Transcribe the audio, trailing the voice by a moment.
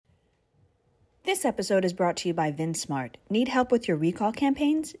This episode is brought to you by VinSmart. Need help with your recall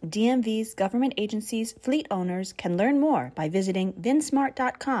campaigns? DMVs, government agencies, fleet owners can learn more by visiting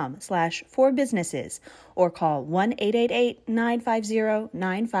vinsmart.com/forbusinesses or call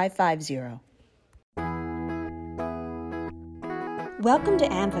 1-888-950-9550. Welcome to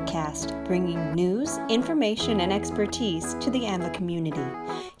AMVAcast, bringing news, information, and expertise to the AMVA community.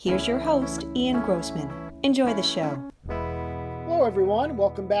 Here's your host, Ian Grossman. Enjoy the show. Hello, everyone.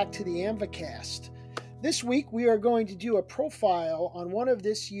 Welcome back to the AMVAcast. This week, we are going to do a profile on one of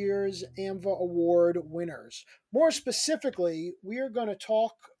this year's AMVA Award winners. More specifically, we are going to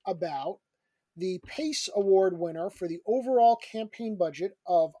talk about the PACE Award winner for the overall campaign budget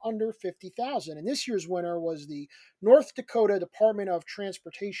of under $50,000. And this year's winner was the North Dakota Department of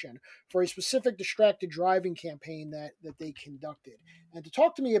Transportation for a specific distracted driving campaign that they conducted. And to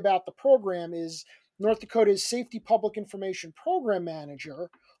talk to me about the program is North Dakota's Safety Public Information Program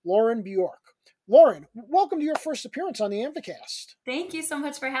Manager, Lauren Bjork. Lauren, welcome to your first appearance on the AMVAcast. Thank you so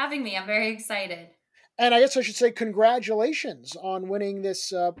much for having me. I'm very excited. And I guess I should say congratulations on winning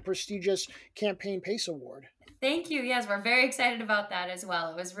this prestigious Campaign PACE Award. Thank you. Yes, we're very excited about that as well.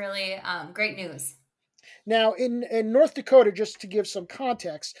 It was really great news. Now, in North Dakota, just to give some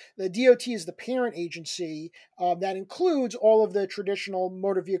context, the DOT is the parent agency that includes all of the traditional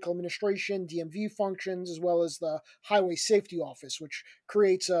motor vehicle administration, DMV functions, as well as the Highway Safety Office, which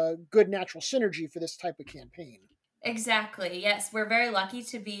creates a good natural synergy for this type of campaign. Exactly. Yes, we're very lucky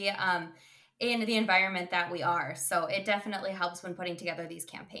to be in the environment that we are. So it definitely helps when putting together these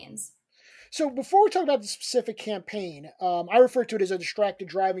campaigns. So before we talk about the specific campaign, I refer to it as a distracted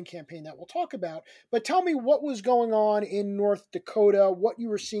driving campaign that we'll talk about, but tell me what was going on in North Dakota, what you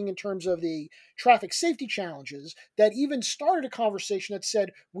were seeing in terms of the traffic safety challenges that even started a conversation that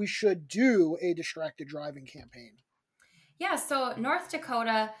said we should do a distracted driving campaign. Yeah, so North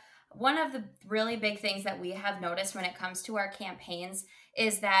Dakota, one of the really big things that we have noticed when it comes to our campaigns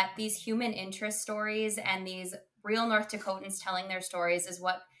is that these human interest stories and these real North Dakotans telling their stories is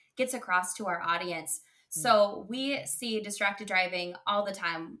what gets across to our audience. So we see distracted driving all the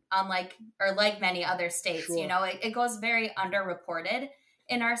time, like many other states. Sure. You know, it goes very underreported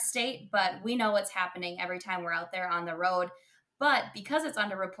in our state, but we know what's happening every time we're out there on the road. But because it's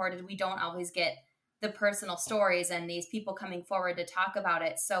underreported, we don't always get the personal stories and these people coming forward to talk about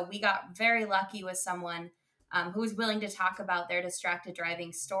it. So we got very lucky with someone who was willing to talk about their distracted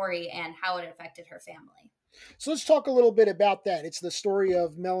driving story and how it affected her family. So let's talk a little bit about that. It's the story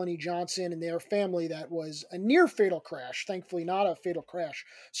of Melanie Johnson and their family that was a near fatal crash, thankfully not a fatal crash.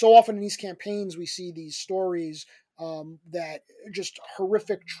 So often in these campaigns, we see these stories that just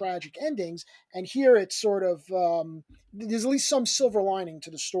horrific, tragic endings. And here it's sort of, there's at least some silver lining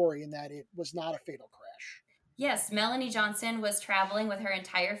to the story in that it was not a fatal crash. Yes, Melanie Johnson was traveling with her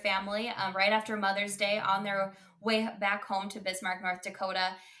entire family right after Mother's Day on their way back home to Bismarck, North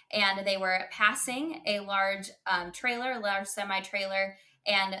Dakota. And they were passing a large large semi-trailer,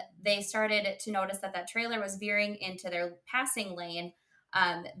 and they started to notice that trailer was veering into their passing lane.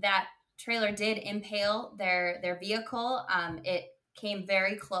 That trailer did impale their vehicle. It came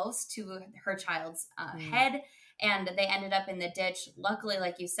very close to her child's head, and they ended up in the ditch. Luckily,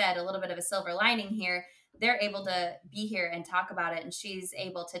 like you said, a little bit of a silver lining here. They're able to be here and talk about it, and she's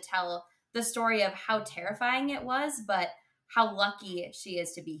able to tell the story of how terrifying it was, but how lucky she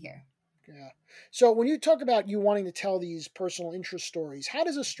is to be here. Yeah. So when you talk about you wanting to tell these personal interest stories, how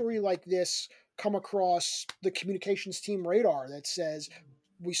does a story like this come across the communications team radar that says,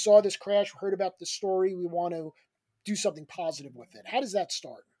 we saw this crash, heard about this story, we want to do something positive with it? How does that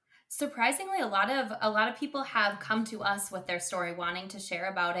start? Surprisingly, a lot of people have come to us with their story, wanting to share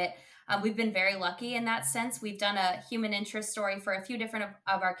about it. We've been very lucky in that sense. We've done a human interest story for a few different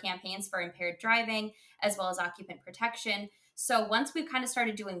of our campaigns for impaired driving, as well as occupant protection. So once we kind of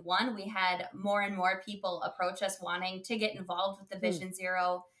started doing one, we had more and more people approach us wanting to get involved with the Vision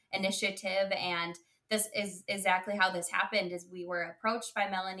Zero initiative. And this is exactly how this happened, is we were approached by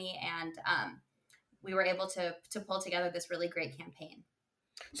Melanie, and we were able to pull together this really great campaign.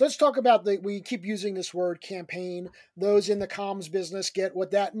 So let's talk about we keep using this word campaign. Those in the comms business get what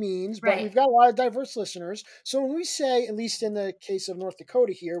that means, but Right. We've got a lot of diverse listeners. So when we say, at least in the case of North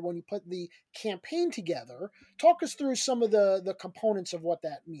Dakota here, when you put the campaign together, talk us through some of the components of what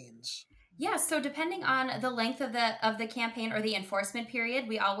that means. Yeah, so depending on the length of the campaign or the enforcement period,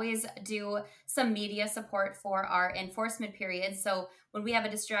 we always do some media support for our enforcement period. So when we have a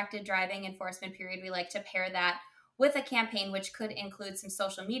distracted driving enforcement period, we like to pair that with a campaign, which could include some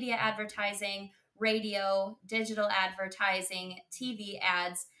social media advertising, radio, digital advertising, TV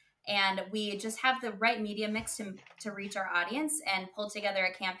ads, And we just have the right media mix to reach our audience and pull together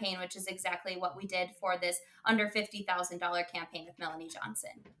a campaign, which is exactly what we did for this under $50,000 campaign with Melanie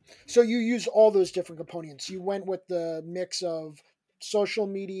Johnson. So you use all those different components. You went with the mix of social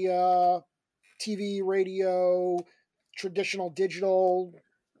media, TV, radio, traditional digital.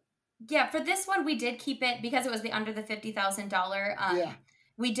 Yeah, for this one, we did keep it because it was the under the $50,000. Yeah.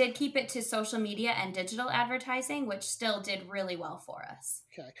 We did keep it to social media and digital advertising, which still did really well for us.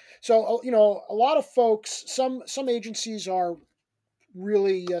 Okay. So, a lot of folks, some agencies are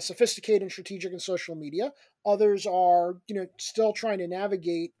really sophisticated and strategic in social media. Others are, still trying to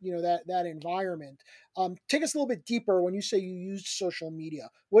navigate, that environment. Take us a little bit deeper when you say you used social media.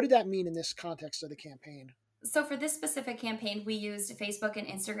 What did that mean in this context of the campaign? So for this specific campaign, we used Facebook and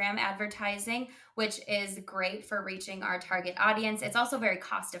Instagram advertising, which is great for reaching our target audience. It's also very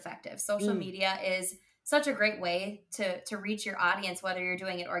cost effective. Social media is such a great way to reach your audience, whether you're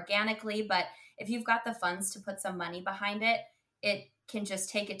doing it organically, but if you've got the funds to put some money behind it, it can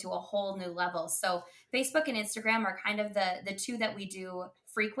just take it to a whole new level. So Facebook and Instagram are kind of the two that we do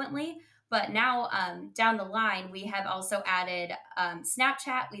frequently. But now down the line, we have also added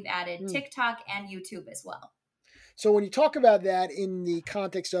Snapchat, we've added TikTok and YouTube as well. So when you talk about that in the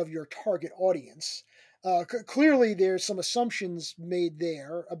context of your target audience, clearly there's some assumptions made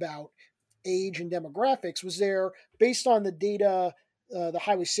there about age and demographics. Was there, based on the data the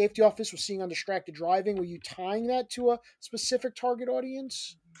Highway Safety Office was seeing on distracted driving, were you tying that to a specific target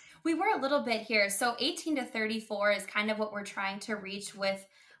audience? We were a little bit here. So 18 to 34 is kind of what we're trying to reach with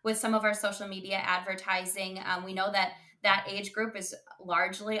some of our social media advertising. We know that age group is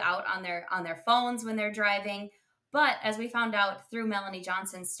largely out on their phones when they're driving. But as we found out through Melanie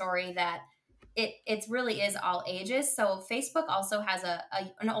Johnson's story, that it really is all ages. So Facebook also has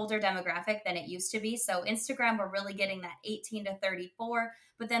an older demographic than it used to be. So Instagram, we're really getting that 18 to 34.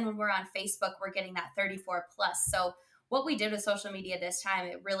 But then when we're on Facebook, we're getting that 34 plus. So what we did with social media this time,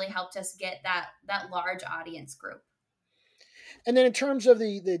 it really helped us get that large audience group. And then in terms of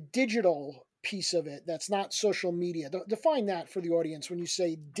the digital piece of it, that's not social media. Define that for the audience when you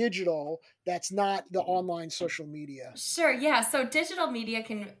say digital, that's not the online social media. Sure, yeah. So digital media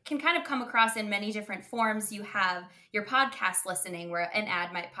can kind of come across in many different forms. You have your podcast listening where an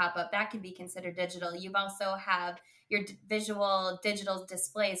ad might pop up. That can be considered digital. You also have your visual digital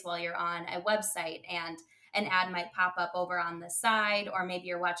displays while you're on a website and an ad might pop up over on the side, or maybe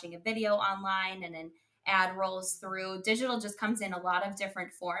you're watching a video online and an ad rolls through. Digital just comes in a lot of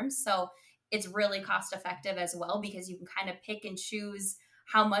different forms. So it's really cost effective as well because you can kind of pick and choose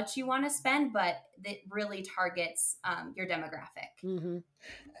how much you want to spend, but it really targets your demographic. Mm-hmm.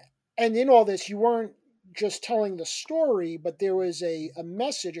 And in all this, you weren't just telling the story, but there was a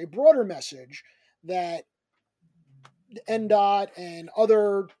message, a broader message that NDOT and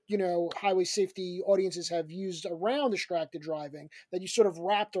other, highway safety audiences have used around distracted driving that you sort of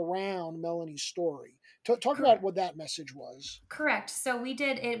wrapped around Melanie's story. Talk about what that message was. Correct. So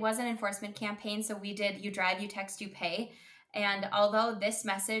it was an enforcement campaign. So we did You Drive, You Text, You Pay. And although this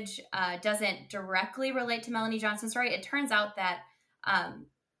message doesn't directly relate to Melanie Johnson's story, it turns out that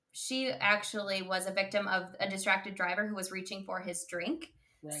she actually was a victim of a distracted driver who was reaching for his drink.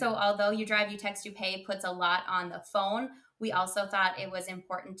 Right. So although You Drive, You Text, You Pay puts a lot on the phone, we also thought it was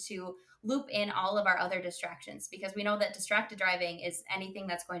important to loop in all of our other distractions because we know that distracted driving is anything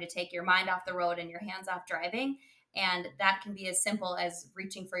that's going to take your mind off the road and your hands off driving. And that can be as simple as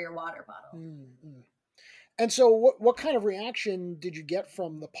reaching for your water bottle. Mm-hmm. And so what kind of reaction did you get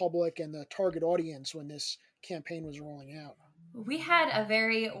from the public and the target audience when this campaign was rolling out? We had a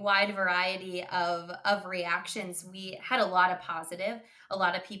very wide variety of reactions. We had a lot of positive. A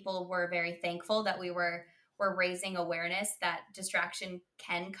lot of people were very thankful that we were raising awareness that distraction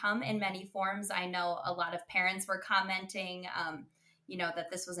can come in many forms. I know a lot of parents were commenting, that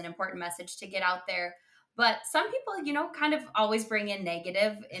this was an important message to get out there. But some people, kind of always bring in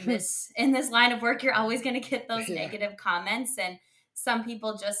negative in this line of work. You're always going to get those negative comments, and some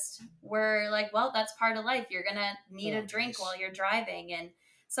people just were like, well, that's part of life. You're going to need a drink while you're driving. And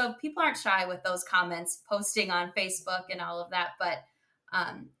so people aren't shy with those comments, posting on Facebook and all of that. But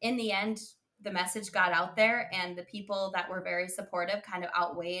in the end, the message got out there and the people that were very supportive kind of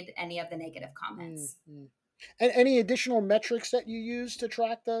outweighed any of the negative comments. Mm-hmm. And any additional metrics that you use to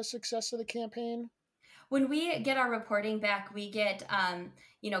track the success of the campaign? When we get our reporting back, we get,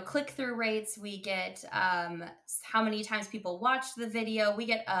 click-through rates. We get how many times people watched the video. We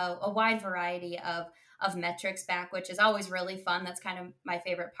get a wide variety of metrics back, which is always really fun. That's kind of my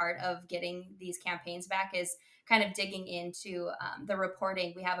favorite part of getting these campaigns back is kind of digging into the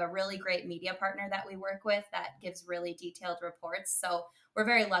reporting. We have a really great media partner that we work with that gives really detailed reports. So we're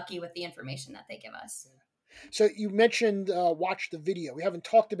very lucky with the information that they give us. So you mentioned watch the video. We haven't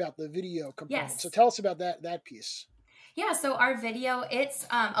talked about the video component. Yes. So tell us about that piece. Yeah, so our video, it's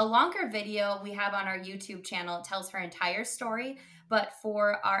a longer video we have on our YouTube channel. It tells her entire story. But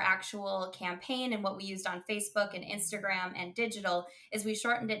for our actual campaign and what we used on Facebook and Instagram and digital is we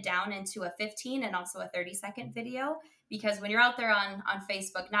shortened it down into a 15 and also a 30-second video. Because when you're out there on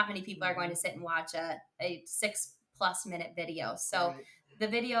Facebook, not many people are going to sit and watch a 6+ minute video. So the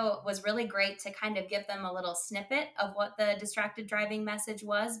video was really great to kind of give them a little snippet of what the distracted driving message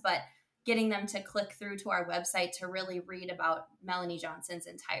was, but getting them to click through to our website to really read about Melanie Johnson's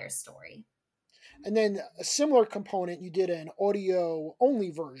entire story. And then a similar component, you did an audio only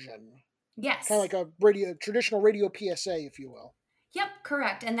version. Yes. Kind of like a traditional radio PSA, if you will. Yep,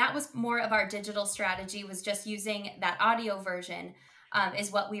 correct. And that was more of our digital strategy, was just using that audio version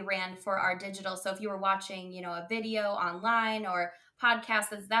is what we ran for our digital. So if you were watching, a video online or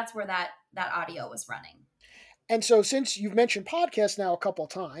podcast, that's where that audio was running. And so since you've mentioned podcasts now a couple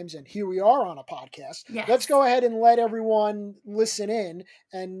of times, and here we are on a podcast, yes. Let's go ahead and let everyone listen in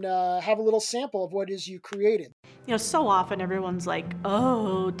and have a little sample of what it is you created. So often everyone's like,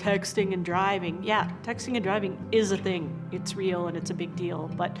 oh, texting and driving. Yeah, texting and driving is a thing. It's real and it's a big deal.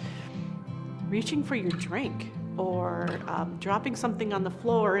 But reaching for your drink or dropping something on the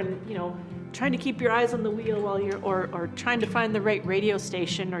floor and, trying to keep your eyes on the wheel while you're, or trying to find the right radio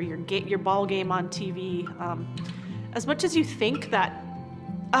station or your ball game on TV. As much as you think that,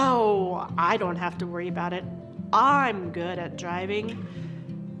 oh, I don't have to worry about it, I'm good at driving,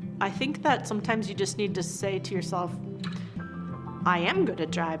 I think that sometimes you just need to say to yourself, I am good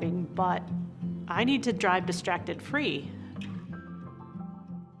at driving, but I need to drive distracted free.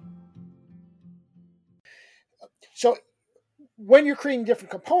 So when you're creating different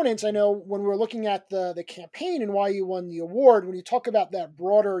components, I know when we're looking at the campaign and why you won the award, when you talk about that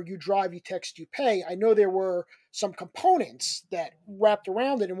broader you drive, you text, you pay, I know there were some components that wrapped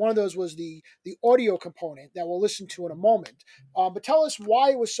around it. And one of those was the audio component that we'll listen to in a moment. But tell us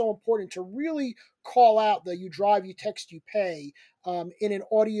why it was so important to really call out the you drive, you text, you pay in an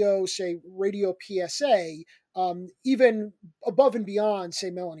audio, say, radio PSA, even above and beyond,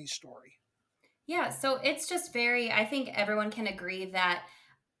 say, Melanie's story. Yeah, so it's just I think everyone can agree that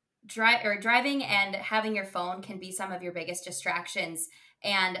driving and having your phone can be some of your biggest distractions.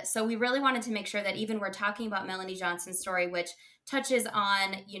 And so we really wanted to make sure that even we're talking about Melanie Johnson's story, which touches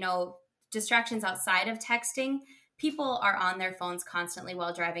on, distractions outside of texting, people are on their phones constantly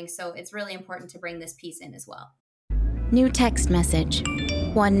while driving. So it's really important to bring this piece in as well. New text message.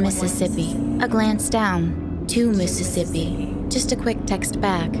 1 Mississippi. A glance down. 2 Mississippi. Just a quick text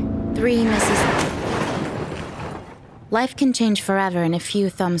back. 3 Mississippi. Life can change forever in a few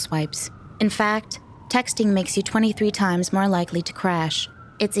thumb swipes. In fact, texting makes you 23 times more likely to crash.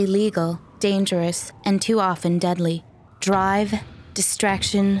 It's illegal, dangerous, and too often deadly. Drive,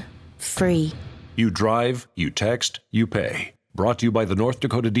 distraction, free. You drive, you text, you pay. Brought to you by the North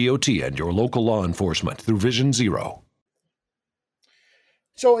Dakota DOT and your local law enforcement through Vision Zero.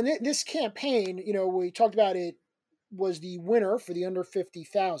 So in this campaign, we talked about it was the winner for the under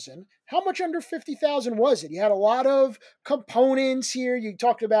 50,000. How much under 50,000 was it? You had a lot of components here. You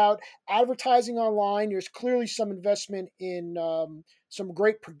talked about advertising online. There's clearly some investment in some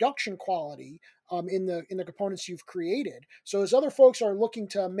great production quality in the components you've created. So as other folks are looking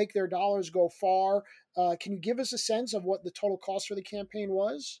to make their dollars go far, can you give us a sense of what the total cost for the campaign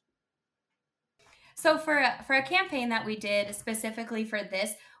was? So for a campaign that we did specifically for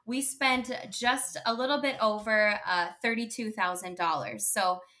this, we spent just a little bit over $32,000.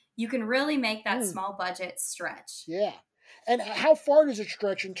 So you can really make that small budget stretch. Yeah. And how far does it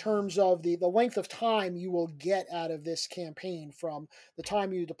stretch in terms of the length of time you will get out of this campaign, from the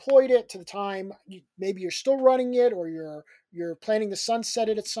time you deployed it to the time maybe you're still running it, or you're planning to sunset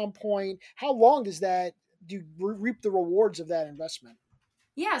it at some point? How long do you reap the rewards of that investment?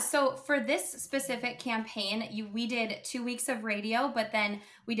 Yeah, so for this specific campaign, we did 2 weeks of radio, but then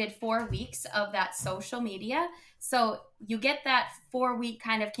we did 4 weeks of that social media. So you get that 4-week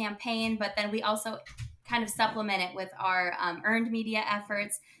kind of campaign, but then we also kind of supplement it with our earned media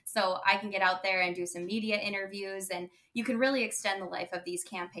efforts. So I can get out there and do some media interviews, and you can really extend the life of these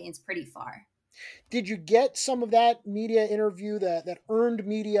campaigns pretty far. Did you get some of that media interview, that earned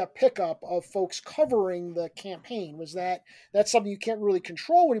media pickup of folks covering the campaign? Was that's something you can't really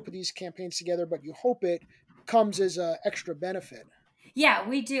control when you put these campaigns together, but you hope it comes as an extra benefit? Yeah,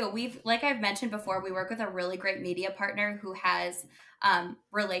 we do. Like I've mentioned before, we work with a really great media partner who has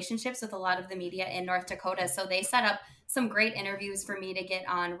relationships with a lot of the media in North Dakota. So they set up some great interviews for me to get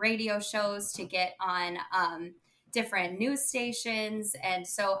on radio shows, to get on different news stations. And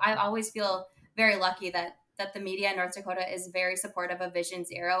so I always feel very lucky that the media in North Dakota is very supportive of Vision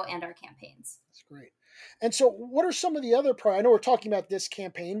Zero and our campaigns. That's great. And so, what are some of the other? I know we're talking about this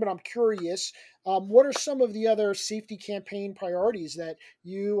campaign, but I'm curious. What are some of the other safety campaign priorities that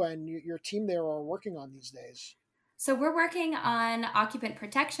you and your team there are working on these days? So we're working on occupant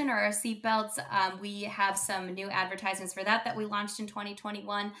protection or our seatbelts. We have some new advertisements for that we launched in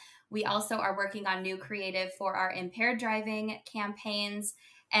 2021. We also are working on new creative for our impaired driving campaigns.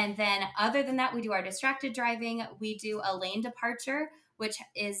 And then other than that, we do our distracted driving. We do a lane departure, which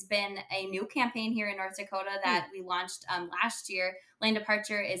has been a new campaign here in North Dakota that we launched last year. Lane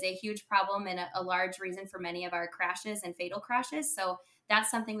departure is a huge problem and a large reason for many of our crashes and fatal crashes. So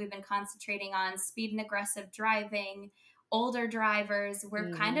that's something we've been concentrating on. Speed and aggressive driving, older drivers.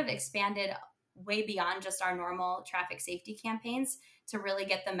 We're kind of expanded way beyond just our normal traffic safety campaigns to really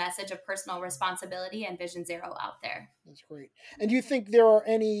get the message of personal responsibility and Vision Zero out there. That's great. And do you think there are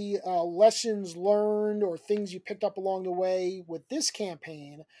any lessons learned or things you picked up along the way with this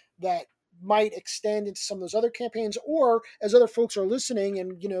campaign that might extend into some of those other campaigns, or as other folks are listening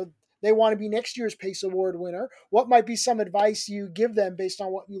and, they want to be next year's PACE Award winner, what might be some advice you give them based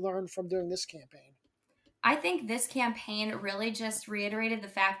on what you learned from doing this campaign? I think this campaign really just reiterated the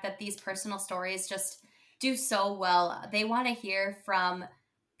fact that these personal stories just do so well. They want to hear from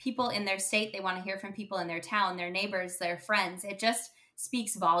people in their state. They want to hear from people in their town, their neighbors, their friends. It just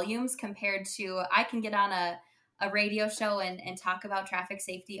speaks volumes compared to, I can get on a radio show and talk about traffic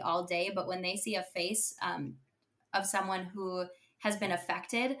safety all day, but when they see a face of someone who has been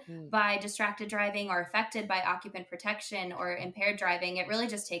affected by distracted driving or affected by occupant protection or impaired driving, it really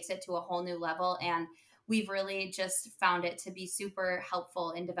just takes it to a whole new level. And we've really just found it to be super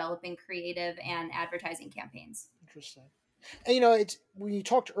helpful in developing creative and advertising campaigns. Interesting. And, it's when you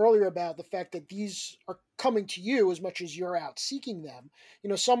talked earlier about the fact that these are coming to you as much as you're out seeking them,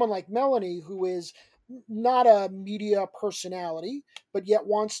 someone like Melanie, who is not a media personality, but yet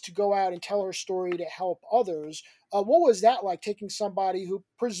wants to go out and tell her story to help others. What was that like, taking somebody who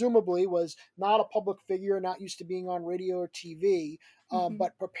presumably was not a public figure, not used to being on radio or TV,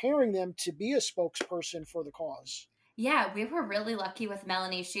 but preparing them to be a spokesperson for the cause? Yeah, we were really lucky with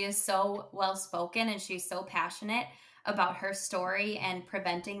Melanie. She is so well-spoken and she's so passionate about her story and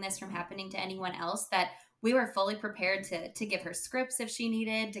preventing this from happening to anyone else that we were fully prepared to give her scripts if she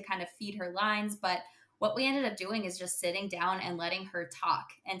needed, to kind of feed her lines. But what we ended up doing is just sitting down and letting her talk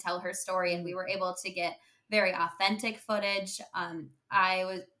and tell her story. And we were able to get very authentic footage.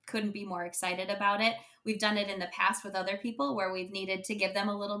 Couldn't be more excited about it. We've done it in the past with other people where we've needed to give them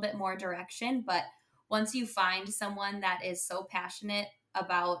a little bit more direction. But once you find someone that is so passionate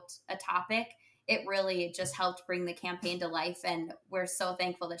about a topic, it really just helped bring the campaign to life. And we're so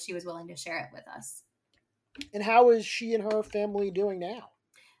thankful that she was willing to share it with us. And how is she and her family doing now?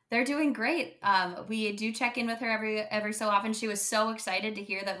 They're doing great. We do check in with her every so often. She was so excited to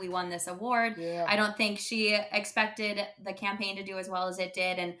hear that we won this award. Yeah. I don't think she expected the campaign to do as well as it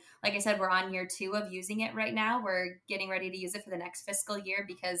did. And like I said, we're on year 2 of using it right now. We're getting ready to use it for the next fiscal year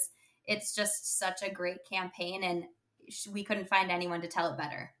because it's just such a great campaign, and we couldn't find anyone to tell it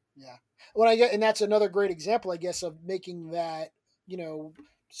better. Yeah. And that's another great example, I guess, of making that,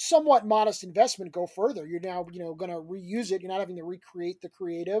 somewhat modest investment go further. You're now, going to reuse it. You're not having to recreate the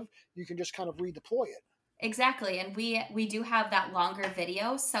creative. You can just kind of redeploy it. Exactly. And we do have that longer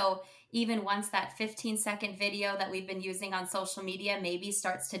video. So even once that 15-second video that we've been using on social media maybe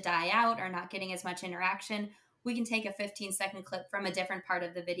starts to die out or not getting as much interaction, we can take a 15-second clip from a different part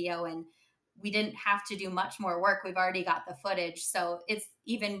of the video, and we didn't have to do much more work. We've already got the footage. So it's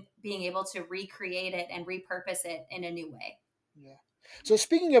even being able to recreate it and repurpose it in a new way. Yeah. So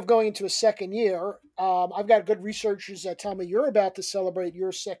speaking of going into a second year, I've got good researchers that tell me you're about to celebrate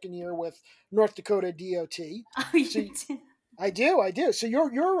your second year with North Dakota DOT. Oh, you So do? I do. So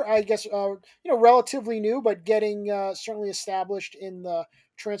you're I guess relatively new, but getting certainly established in the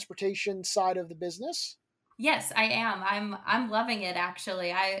transportation side of the business. Yes, I am. I'm loving it,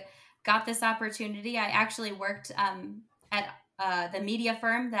 actually. I got this opportunity. I actually worked at the media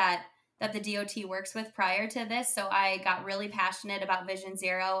firm that the DOT works with prior to this. So I got really passionate about Vision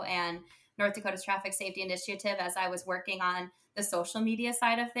Zero and North Dakota's Traffic Safety Initiative as I was working on the social media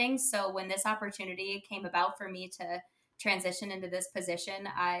side of things. So when this opportunity came about for me to transition into this position,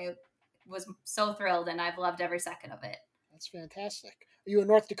 I was so thrilled, and I've loved every second of it. That's fantastic. Are you a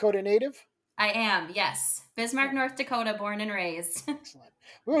North Dakota native? I am, yes. Bismarck, North Dakota, born and raised. Excellent.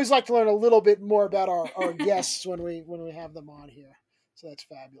 We always like to learn a little bit more about our guests when we have them on here. So that's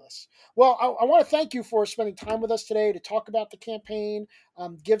fabulous. Well, I want to thank you for spending time with us today to talk about the campaign,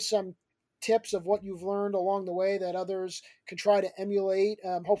 give some tips of what you've learned along the way that others can try to emulate.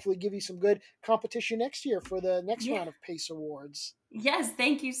 Hopefully give you some good competition next year for the next round of PACE Awards. Yes,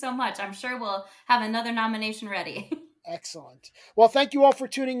 thank you so much. I'm sure we'll have another nomination ready. Excellent. Well, thank you all for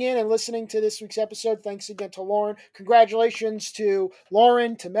tuning in and listening to this week's episode. Thanks again to Lauren. Congratulations to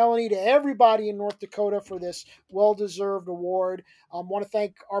Lauren, to Melanie, to everybody in North Dakota for this well-deserved award. I want to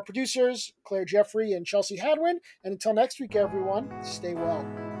thank our producers, Claire Jeffrey and Chelsea Hadwin. And until next week, everyone, stay well.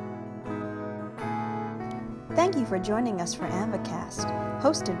 Thank you for joining us for AMVAcast,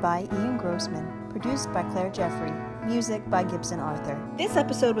 hosted by Ian Grossman, produced by Claire Jeffrey, music by Gibson Arthur. This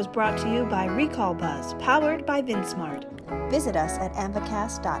episode was brought to you by Recall Buzz, powered by VinSmart. Visit us at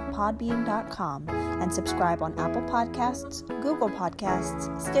amvacast.podbean.com and subscribe on Apple Podcasts, Google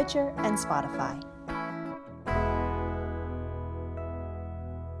Podcasts, Stitcher, and Spotify.